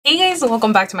Hey guys,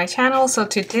 welcome back to my channel. So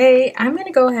today I'm going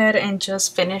to go ahead and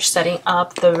just finish setting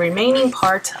up the remaining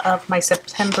part of my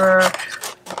September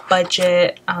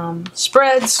budget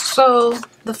spreads. So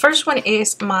the first one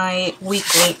is my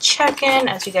weekly check-in.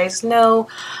 As you guys know,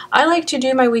 I like to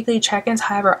do my weekly check-ins.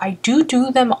 However, I do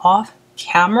them off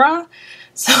camera.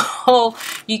 So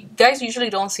you guys usually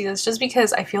don't see this just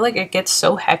because I feel like it gets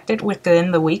so hectic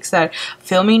within the weeks that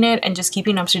filming it and just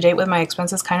keeping up to date with my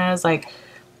expenses kind of is like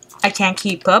I can't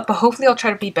keep up, but hopefully I'll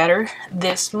try to be better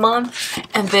this month.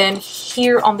 And then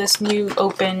here on this new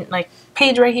open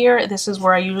page right here, this is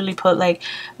where I usually put like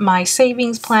my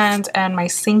savings plans and my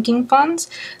sinking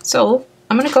funds. So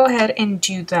I'm gonna go ahead and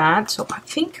do that. So I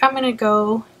think I'm gonna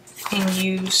go and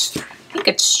use, I think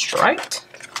it's striped.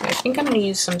 I think I'm gonna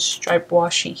use some striped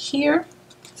washi here.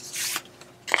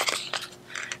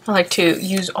 I like to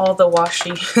use all the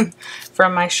washi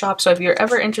from my shop, so if you're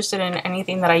ever interested in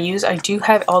anything that I use, I do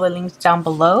have all the links down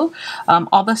below.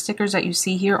 All the stickers that you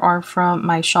see here are from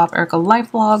my shop,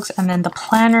 erikalifevlogs, and then the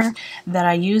planner that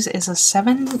I use is a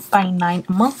 7x9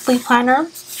 monthly planner.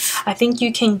 I think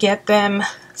you can get them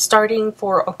starting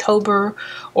for October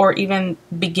or even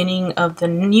beginning of the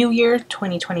new year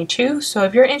 2022. So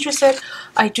if you're interested,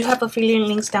 I do have affiliate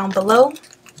links down below,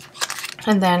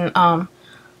 and then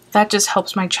that just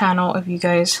helps my channel if you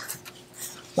guys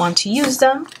want to use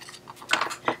them.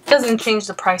 Doesn't change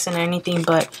the price and anything,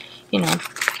 but you know,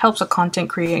 helps a content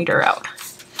creator out.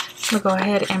 I'm gonna go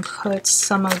ahead and put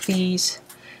some of these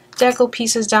deco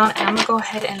pieces down, and I'm gonna go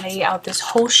ahead and lay out this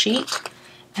whole sheet,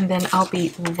 and then I'll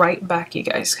be right back, you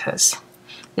guys, because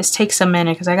this takes a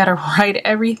minute because I gotta write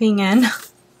everything in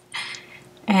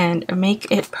and make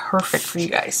it perfect for you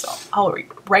guys. So I'll be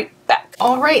right back.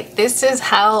 Alright, this is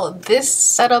how this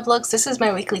setup looks. This is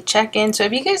my weekly check-in. So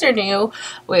if you guys are new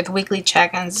with weekly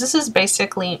check-ins, this is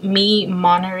basically me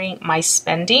monitoring my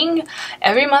spending.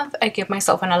 Every month I give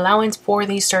myself an allowance for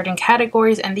these certain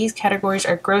categories, and these categories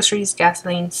are groceries,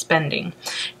 gasoline, spending.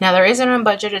 Now there is an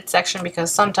unbudgeted section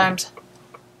because sometimes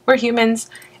we're humans,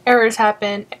 errors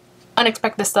happen,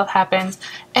 unexpected stuff happens,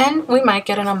 and we might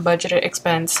get an unbudgeted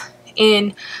expense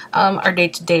in our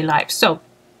day-to-day life. So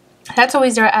that's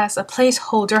always there as a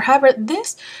placeholder. However,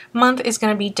 this month is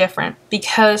going to be different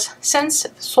because since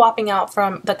swapping out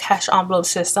from the cash envelope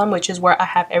system, which is where I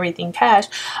have everything cash,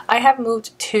 I have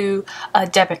moved to a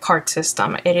debit card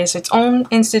system. It is its own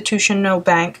institution, no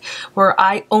bank, where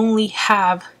I only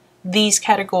have these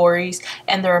categories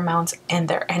and their amounts in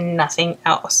there and nothing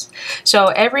else. So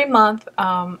every month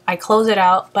I close it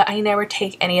out, but I never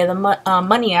take any of the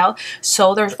money out,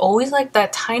 so there's always like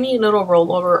that tiny little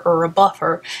rollover or a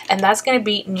buffer, and that's going to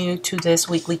be new to this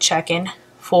weekly check-in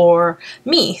for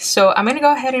me. So I'm going to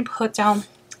go ahead and put down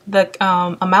the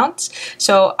amounts.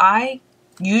 So I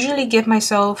usually give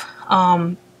myself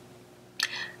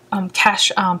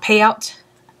cash payout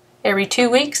every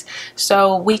 2 weeks.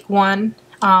 So week 1,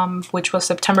 which was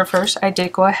September 1st, I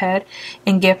did go ahead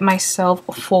and give myself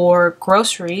for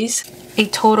groceries a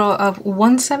total of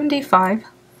 $175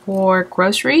 for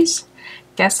groceries.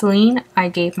 Gasoline, I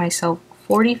gave myself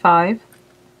 $45,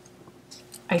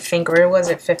 I think, or was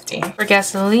it 50? For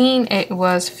gasoline, it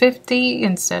was 50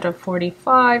 instead of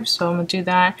 45, so I'm gonna do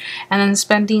that. And then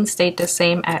spending stayed the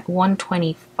same at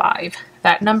 $125.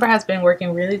 That number has been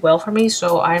working really well for me,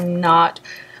 so I'm not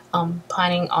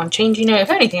planning on changing it. If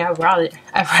anything, I'd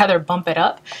rather bump it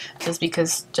up, just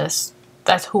because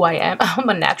that's who I am. I'm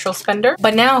a natural spender.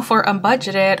 But now for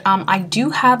unbudgeted, I do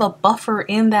have a buffer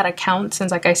in that account,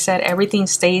 since like I said, everything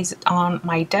stays on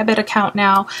my debit account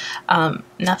now.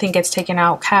 Nothing gets taken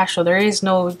out cash, so there is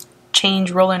no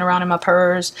change rolling around in my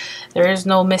purse. There is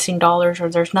no missing dollars, or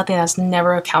there's nothing that's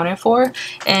never accounted for.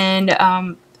 And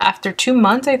after 2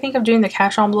 months, I think, of doing the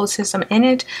cash envelope system in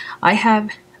it, I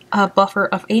have a buffer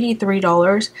of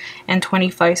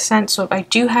 $83.25. So if I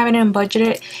do have it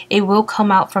unbudgeted, it will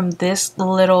come out from this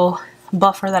little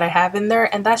buffer that I have in there,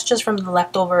 and that's just from the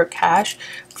leftover cash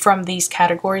from these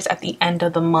categories at the end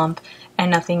of the month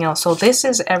and nothing else. So this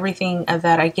is everything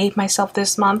that I gave myself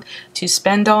this month to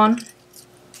spend on.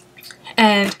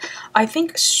 And I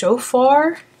think so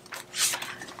far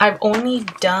I've only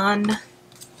done,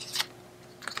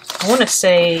 I want to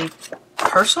say,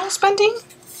 personal spending.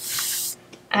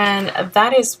 And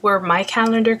that is where my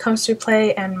calendar comes to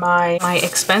play, and my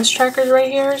expense trackers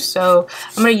right here. So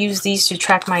I'm going to use these to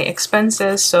track my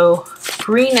expenses. So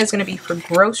green is going to be for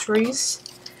groceries.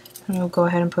 I'm going to go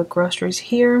ahead and put groceries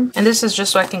here. And this is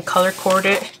just so I can color code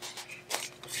it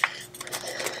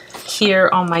here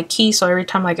on my key. So every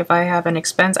time, like if I have an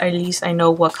expense, at least I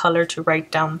know what color to write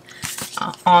down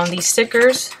on these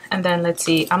stickers. And then let's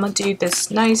see, I'm going to do this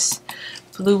nice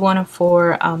blue one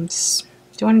for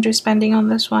Do you want to do spending on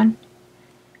this one?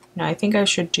 No, I think I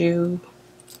should do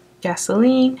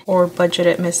gasoline or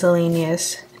budgeted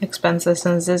miscellaneous expenses,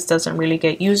 since this doesn't really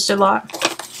get used a lot,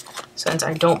 since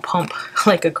I don't pump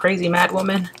like a crazy mad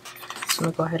woman. So I'm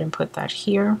gonna go ahead and put that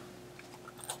here.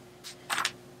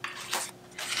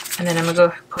 And then I'm gonna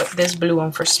go put this blue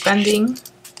one for spending.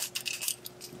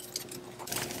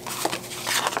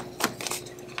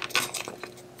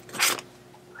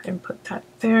 And put that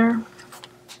there.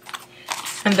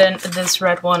 And then this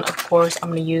red one, of course,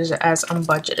 I'm going to use it as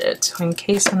unbudgeted. So in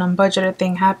case an unbudgeted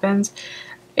thing happens,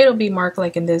 it'll be marked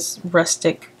like in this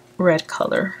rustic red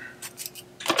color.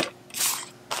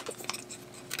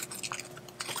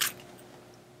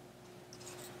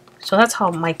 So that's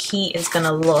how my key is going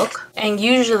to look. And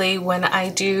usually when I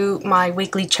do my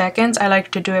weekly check-ins, I like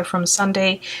to do it from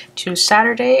Sunday to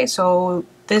Saturday. So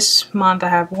this month I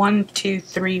have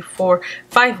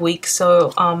 5 weeks.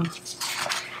 So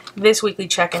this weekly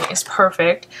check-in is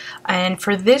perfect. And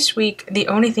for this week, the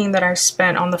only thing that I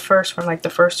spent on the first, from like the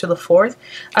 1st to the 4th,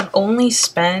 I've only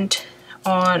spent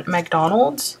on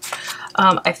McDonald's.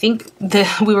 I think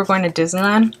we were going to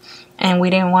Disneyland and we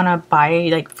didn't want to buy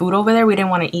like food over there. We didn't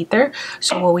want to eat there.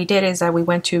 So what we did is that we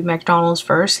went to McDonald's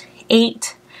first,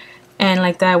 ate, and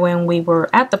like that when we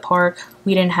were at the park,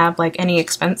 we didn't have like any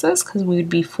expenses because we would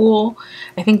be full.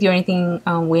 I think the only thing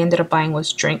we ended up buying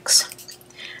was drinks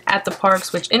at the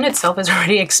parks, which in itself is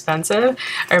already expensive.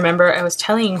 I remember I was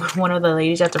telling one of the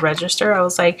ladies at the register, I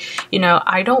was like, you know,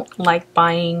 I don't like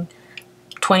buying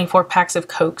 24 packs of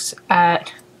Cokes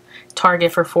at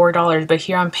Target for $4, but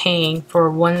here I'm paying for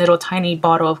one little tiny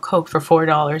bottle of Coke for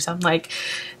 $4.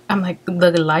 I'm like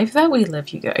the life that we live,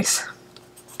 you guys.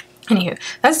 Anywho,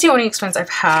 that's the only expense I've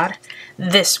had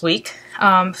this week.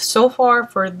 So far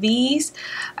for these,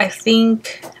 I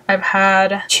think I've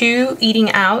had 2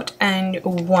 eating out and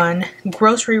 1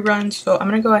 grocery run. So I'm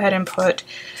gonna go ahead and put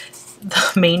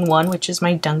the main one, which is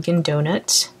my Dunkin'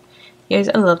 Donuts. You guys,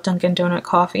 I love Dunkin' Donut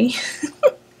coffee.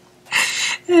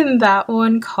 And that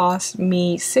one cost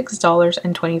me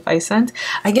 $6.25.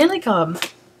 I get like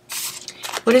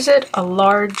what is it? A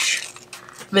large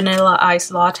vanilla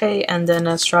iced latte and then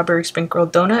a strawberry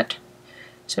sprinkled donut.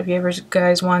 So if you ever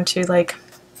guys want to like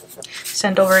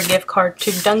send over a gift card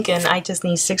to Dunkin', I just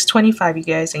need $6.25, you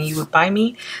guys, and you would buy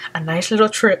me a nice little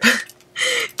trip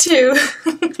to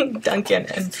Dunkin',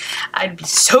 and I'd be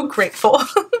so grateful.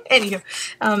 Anywho,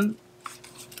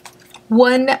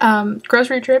 one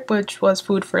grocery trip, which was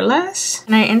food for less,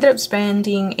 and I ended up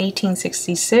spending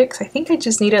 $18.66. I think I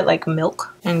just needed like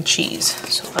milk and cheese,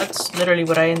 so that's literally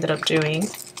what I ended up doing.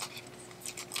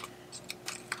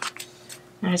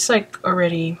 And it's like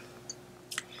already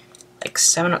like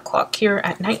 7 o'clock here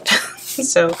at night.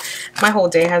 So my whole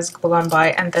day has gone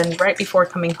by. And then right before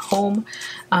coming home,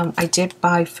 I did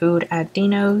buy food at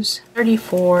Dino's,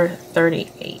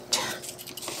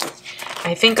 $34.38.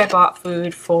 I think I bought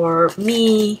food for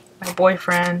me, my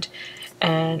boyfriend,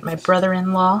 and my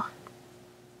brother-in-law,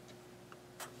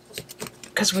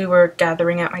 because we were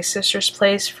gathering at my sister's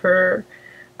place for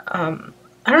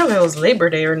I don't know if it was Labor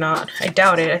Day or not. I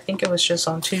doubt it. I think it was just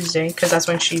on Tuesday because that's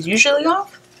when she's usually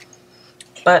off.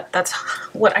 But that's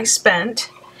what I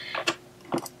spent.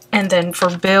 And then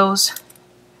for bills,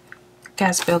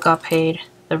 gas bill got paid,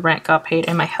 the rent got paid,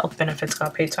 and my health benefits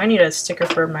got paid. So I need a sticker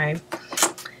for my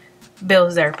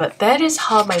bills there. But that is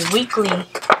how my weekly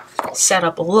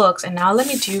setup looks. And now let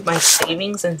me do my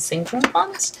savings and sinking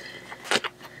funds,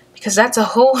 because that's a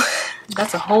whole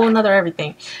nother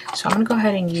everything. So I'm gonna go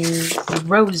ahead and use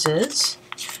roses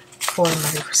for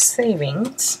my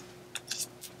savings.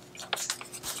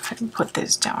 I can put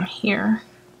this down here.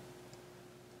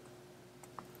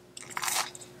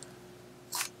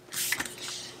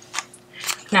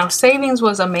 Now savings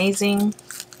was amazing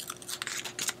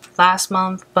last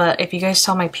month, but if you guys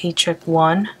saw my paycheck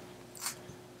one,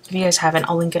 if you guys haven't,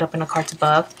 I'll link it up in the cards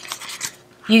above.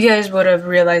 You guys would have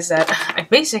realized that I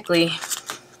basically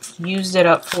used it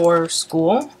up for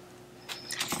school,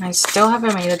 and I still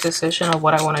haven't made a decision of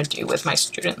what I want to do with my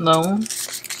student loan.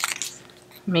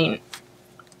 I mean,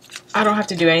 I don't have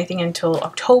to do anything until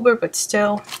October, but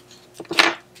still.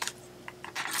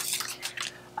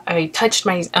 I touched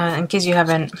my, in case you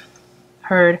haven't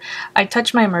heard, I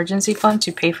touched my emergency fund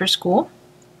to pay for school,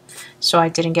 so I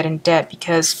didn't get in debt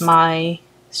because my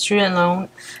student loan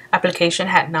application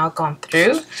had not gone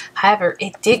through. However,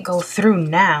 it did go through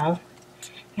now,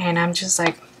 and I'm just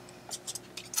like,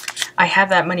 I have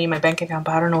that money in my bank account,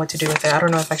 but I don't know what to do with it. I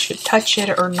don't know if I should touch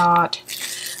it or not,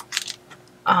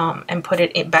 and put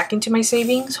it back into my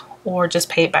savings, or just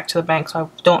pay it back to the bank so I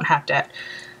don't have debt.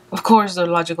 Of course, the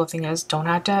logical thing is don't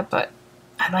have debt, but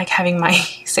I like having my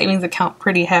savings account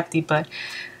pretty hefty, but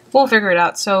we'll figure it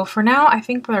out. So for now, I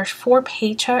think there's 4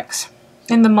 paychecks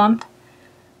in the month.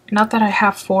 Not that I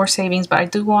have 4 savings, but I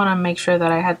do want to make sure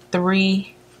that I had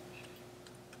three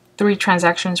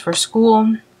transactions for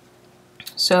school.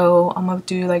 So I'm gonna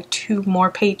do like 2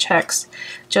 more paychecks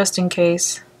just in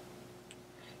case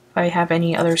if I have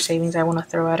any other savings I want to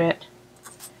throw at it.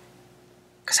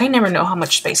 Because I never know how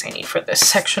much space I need for this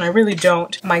section. I really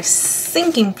don't. My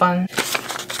sinking fund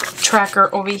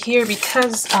tracker over here,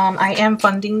 because I am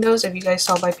funding those. If you guys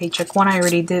saw by paycheck 1, I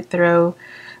already did throw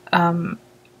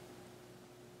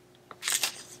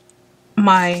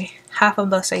my half of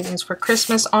the savings for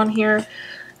Christmas on here.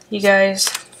 You guys,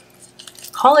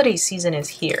 holiday season is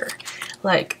here.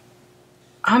 Like,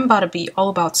 I'm about to be all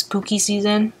about spooky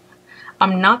season.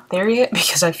 I'm not there yet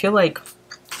because I feel like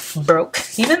broke,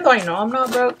 even though I know I'm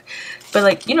not broke. But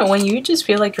like, you know, when you just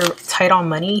feel like you're tight on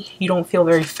money, you don't feel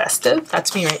very festive.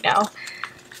 That's me right now.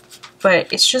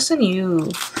 But it's just a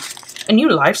new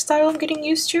lifestyle I'm getting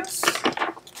used to.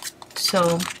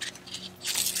 So,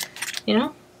 you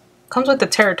know, comes with the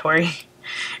territory.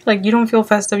 Like, you don't feel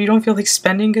festive, you don't feel like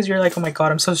spending because you're like, oh my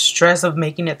god, I'm so stressed of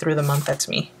making it through the month. That's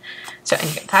me. So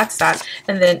anyway, that's that.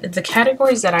 And then the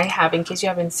categories that I have, in case you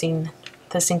haven't seen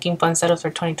the sinking fund setups for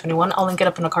 2021, I'll link it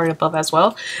up in the card above as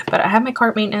well. But I have my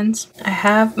cart maintenance, I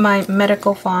have my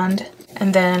medical fund,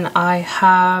 and then I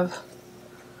have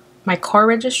my car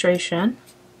registration,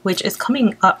 which is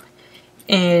coming up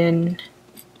in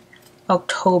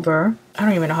October. I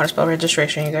don't even know how to spell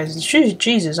registration, you guys.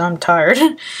 Jesus, I'm tired.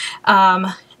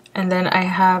 And then I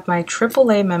have my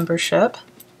AAA membership,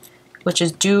 which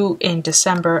is due in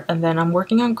December, and then I'm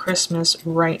working on Christmas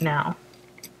right now.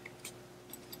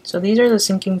 So these are the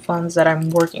sinking funds that I'm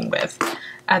working with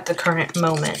at the current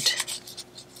moment.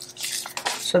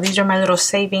 So these are my little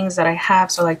savings that I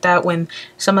have, so like that when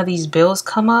some of these bills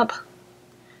come up,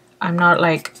 I'm not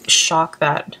like shocked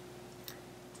that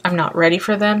I'm not ready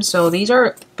for them. So these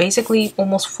are basically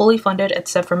almost fully funded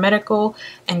except for medical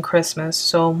and Christmas.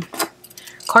 So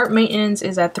cart maintenance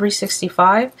is at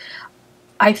 $365.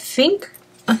 I think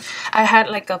I had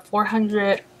like a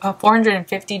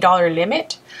 $450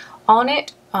 limit on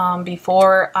it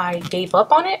before I gave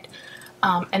up on it.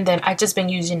 And then I just been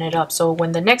using it up. So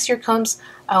when the next year comes,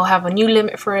 I'll have a new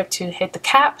limit for it to hit the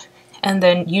cap and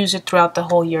then use it throughout the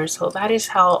whole year. So that is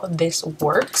how this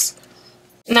works.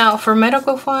 Now for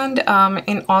medical fund,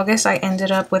 in August I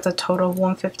ended up with a total of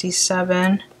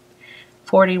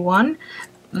 $157.41.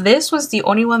 This was the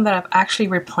only one that I've actually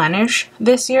replenished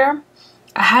this year.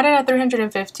 I had it at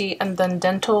 $350 and then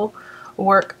dental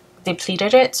work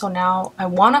depleted it. So now I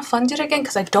want to fund it again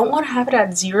because I don't want to have it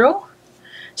at 0.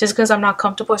 Just because I'm not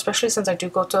comfortable, especially since I do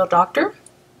go to the doctor.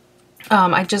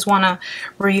 I just want to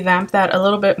revamp that a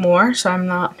little bit more so I'm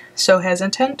not so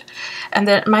hesitant. And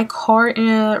then my car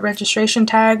registration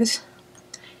tags,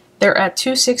 they're at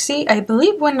 $260. I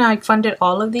believe when I funded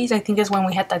all of these, I think is when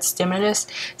we had that stimulus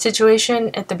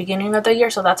situation at the beginning of the year.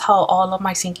 So that's how all of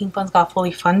my sinking funds got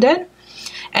fully funded.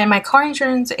 And my car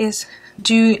insurance is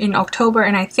due in October,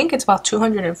 and I think it's about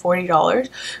 $240.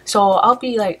 So I'll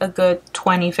be like a good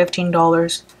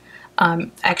 $15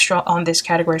 extra on this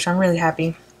category. So I'm really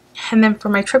happy. And then for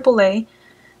my AAA,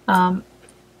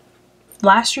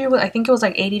 last year I think it was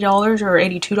like $80 or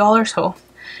 $82. So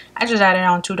I just added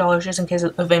on $2 just in case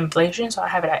of inflation. So I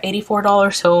have it at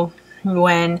 $84. So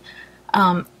when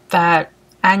that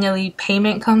annually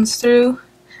payment comes through,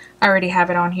 I already have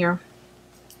it on here.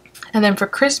 And then for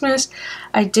Christmas,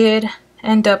 I did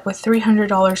end up with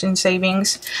 $300 in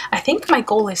savings. I think my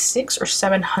goal is $600 or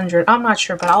 $700. I'm not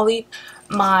sure, but I'll leave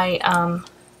my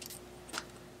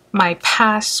my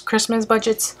past Christmas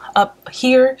budgets up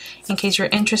here in case you're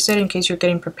interested, in case you're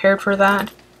getting prepared for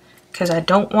that, because I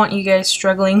don't want you guys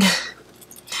struggling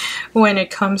when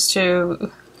it comes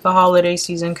to the holiday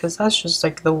season, because that's just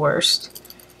like the worst.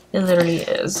 It literally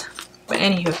is. But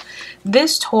anywho,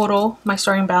 this total, my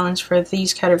starting balance for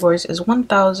these categories is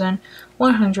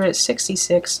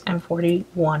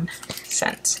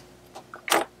 $1,166.41.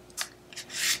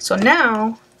 So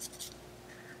now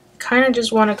kind of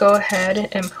just want to go ahead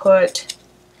and put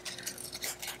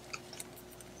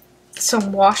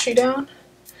some washi down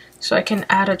so I can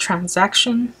add a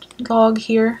transaction log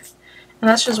here. And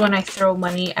that's just when I throw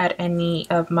money at any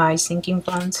of my sinking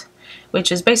funds,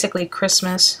 which is basically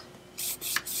Christmas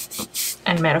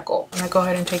and medical. I'm gonna go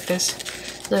ahead and take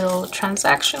this little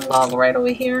transaction log right over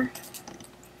here,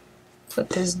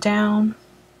 put this down,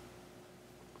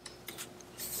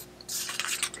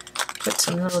 put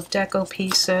some little deco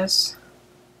pieces.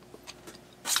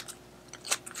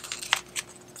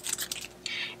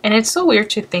 And it's so weird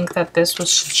to think that this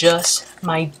was just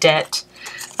my debt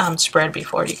spread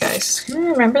before, you guys.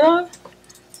 Remember that?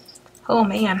 Oh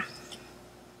man.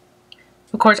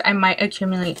 Of course, I might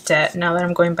accumulate debt now that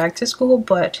I'm going back to school,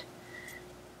 but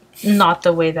not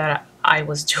the way that I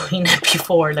was doing it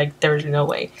before. Like, there's no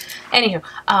way.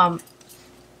 Anywho,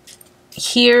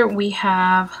 here we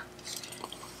have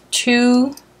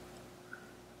 2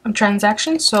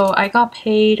 transactions. So I got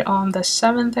paid on the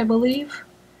 7th, I believe.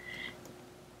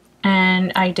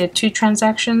 And I did 2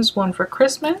 transactions, one for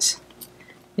Christmas,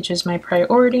 which is my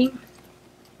priority.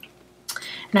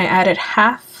 And I added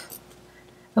half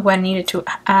of what I needed to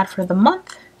add for the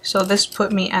month. So this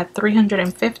put me at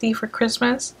 $350 for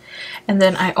Christmas. And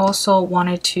then I also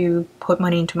wanted to put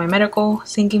money into my medical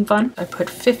sinking fund. I put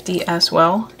 $50 as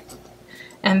well.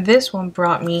 And this one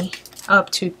brought me up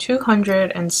to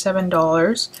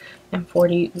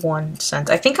 $207.41.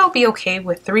 I think I'll be okay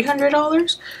with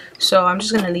 $300. So I'm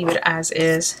just going to leave it as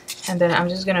is. And then I'm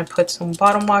just going to put some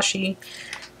bottom washi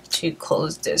to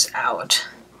close this out.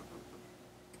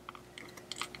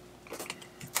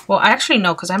 Well, actually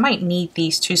no, because I might need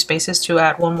these 2 spaces to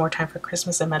add one more time for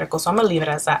Christmas and medical, so I'm gonna leave it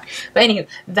as that. But anyway,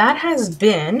 that has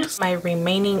been my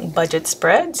remaining budget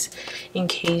spreads. In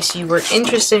case you were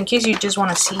interested, in case you just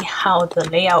want to see how the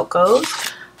layout goes,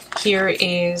 here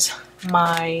is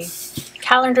my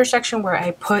calendar section where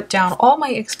I put down all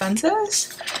my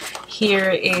expenses.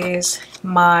 Here is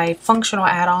my functional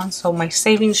add-ons, so my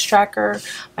savings tracker,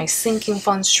 my sinking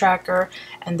funds tracker,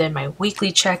 and then my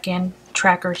weekly check-in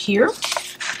tracker here.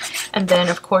 And then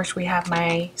of course we have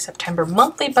my September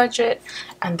monthly budget,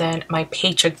 and then my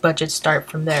paycheck budget start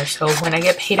from there. So when I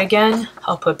get paid again,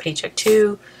 I'll put paycheck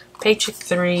 2, paycheck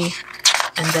 3,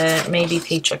 and then maybe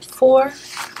paycheck 4.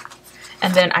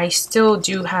 And then I still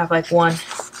do have like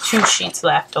 1-2 sheets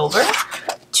left over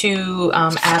to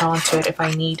add on to it if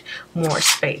I need more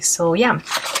space. So yeah,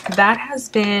 that has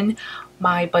been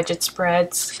my budget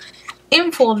spreads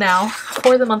in full now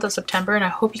for the month of September, and I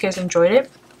hope you guys enjoyed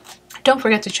it. Don't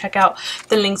forget to check out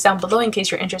the links down below in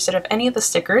case you're interested in any of the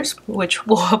stickers, which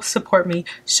will help support me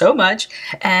so much.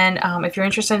 And if you're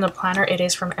interested in the planner, it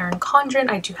is from Erin Condren.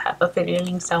 I do have affiliate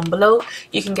links down below.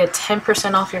 You can get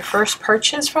 10% off your first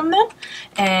purchase from them.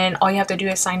 And all you have to do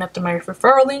is sign up to my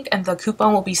referral link, and the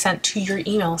coupon will be sent to your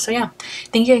email. So yeah,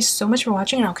 thank you guys so much for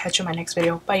watching, and I'll catch you in my next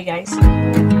video. Bye, you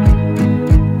guys.